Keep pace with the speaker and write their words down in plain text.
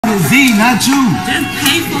invited Z, not you. Just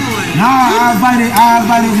pay for it. Nah, I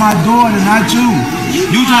invited my daughter, not you.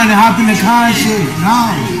 You trying to hop in the car and shit.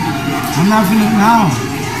 No. I'm not finna, no.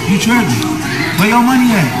 You tripping. Where your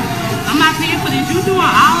money at? I'm not paying for this. You doing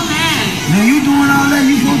all that. Man, you doing all that.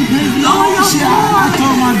 You supposed to pay for your own shit. I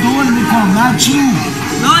told my daughter to come, not you.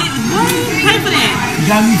 Lord, why you pay for that? You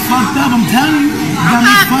got me fucked up, I'm telling you. I'm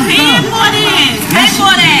not paying for this. Pay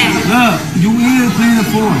for that. Look, you is paying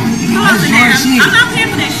for it. That's your shit. I'm not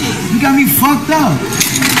paying for that shit. You got me fucked up.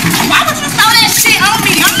 Why would you throw that shit on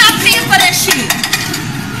me? I'm not paying for that shit.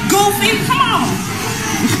 Goofy, come on.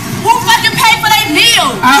 Who fucking pay for their meal?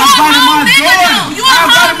 I invited my daughter. I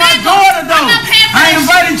invited my daughter though. I'm not paying for I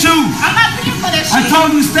invited you. I'm not paying for that shit. I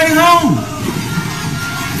told you to stay home.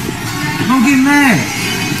 Don't get mad.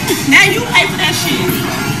 Now you pay for that shit.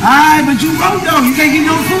 Alright, but you broke though. You can't get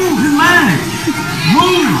no food. It's mine.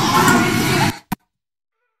 Move.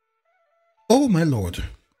 Oh my lord.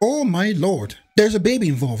 Oh my lord. There's a baby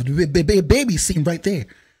involved. Baby sitting right there.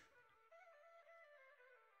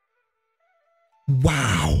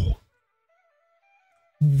 Wow.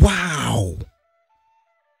 Wow.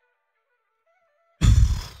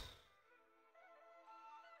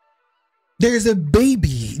 There's a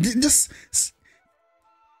baby. Just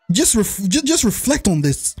reflect on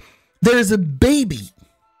this. There is a baby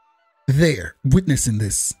there witnessing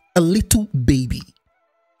this. A little baby.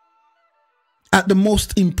 At the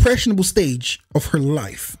most impressionable stage of her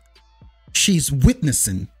life, she's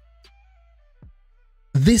witnessing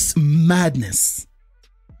this madness.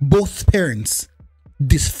 Both parents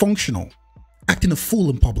dysfunctional, acting a fool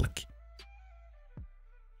in public.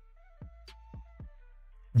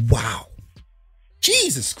 Wow.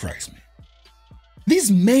 Jesus Christ, man.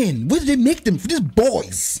 These men, what did they make them for? These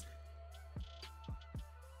boys.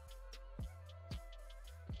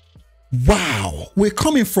 Wow. We're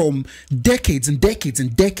coming from decades and decades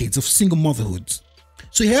and decades of single motherhoods.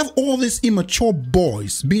 So you have all these immature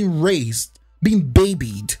boys being raised, being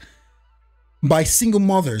babied by single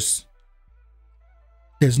mothers.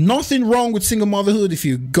 There's nothing wrong with single motherhood if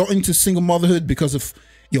you got into single motherhood because of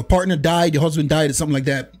your partner died, your husband died, or something like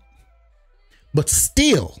that. But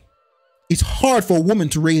still, it's hard for a woman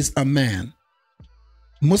to raise a man.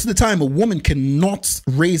 Most of the time, a woman cannot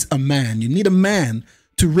raise a man. You need a man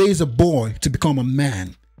to raise a boy to become a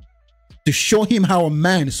man, to show him how a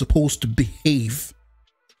man is supposed to behave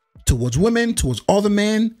towards women, towards other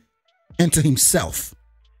men, and to himself.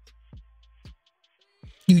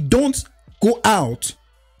 You don't go out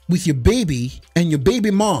with your baby and your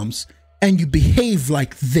baby moms and you behave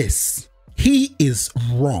like this. He is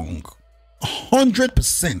wrong.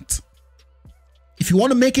 100%. If you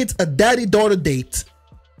want to make it a daddy-daughter date,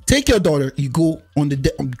 take your daughter, you go on the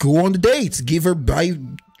dates,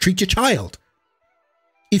 treat your child.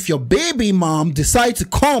 If your baby mom decides to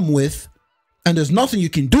come with, and there's nothing you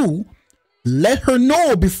can do, let her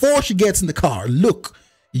know before she gets in the car. Look,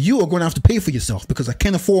 you are going to have to pay for yourself because I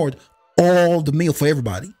can't afford all the meal for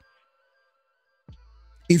everybody.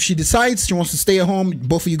 If she decides she wants to stay at home,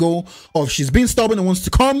 both of you go, or if she's been stubborn and wants to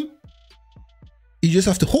come, you just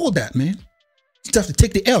have to hold that, man. You just have to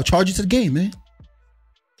take the L, charge it to the game, man.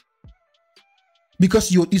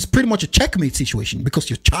 Because it's pretty much a checkmate situation because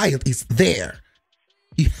your child is there.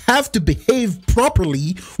 You have to behave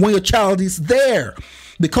properly when your child is there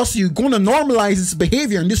because you're going to normalize this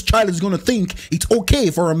behavior and this child is going to think it's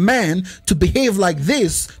okay for a man to behave like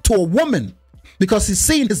this to a woman because he's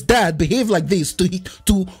seeing his dad behave like this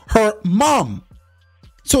to her mom.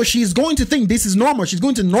 So she's going to think this is normal. She's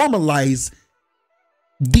going to normalize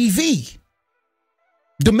DV.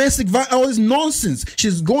 Domestic violence, all this nonsense.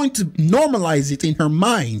 She's going to normalize it in her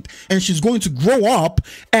mind and she's going to grow up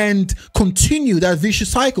and continue that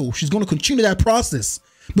vicious cycle. She's going to continue that process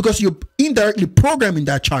because you're indirectly programming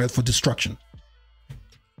that child for destruction.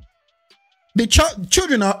 The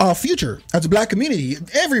children are our future as a black community,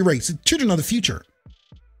 every race, children are the future.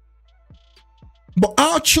 But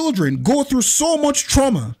our children go through so much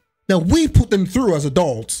trauma that we put them through as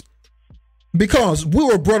adults because we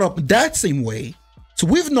were brought up that same way. So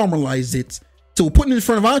we've normalized it. So we're putting it in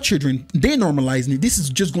front of our children. They're normalizing it. This is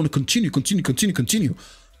just going to continue.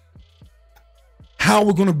 How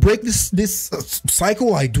we're going to break this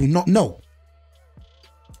cycle, I do not know.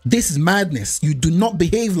 This is madness. You do not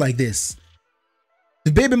behave like this.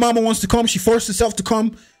 The baby mama wants to come. She forced herself to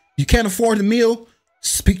come. You can't afford the meal.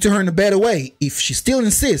 Speak to her in a better way. If she still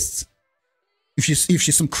insists, if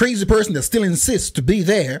she's some crazy person that still insists to be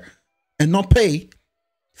there and not pay,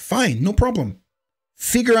 fine, no problem.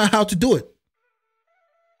 Figure out how to do it.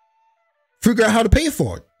 Figure out how to pay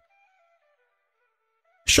for it.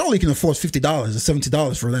 Surely you can afford $50 or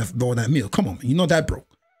 $70 for that meal. Come on, man. You're not that broke.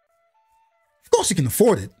 course he can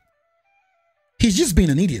afford it. He's just being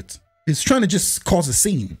an idiot. He's trying to just cause a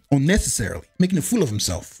scene unnecessarily, making a fool of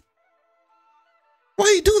himself.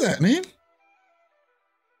 Why you do that, man?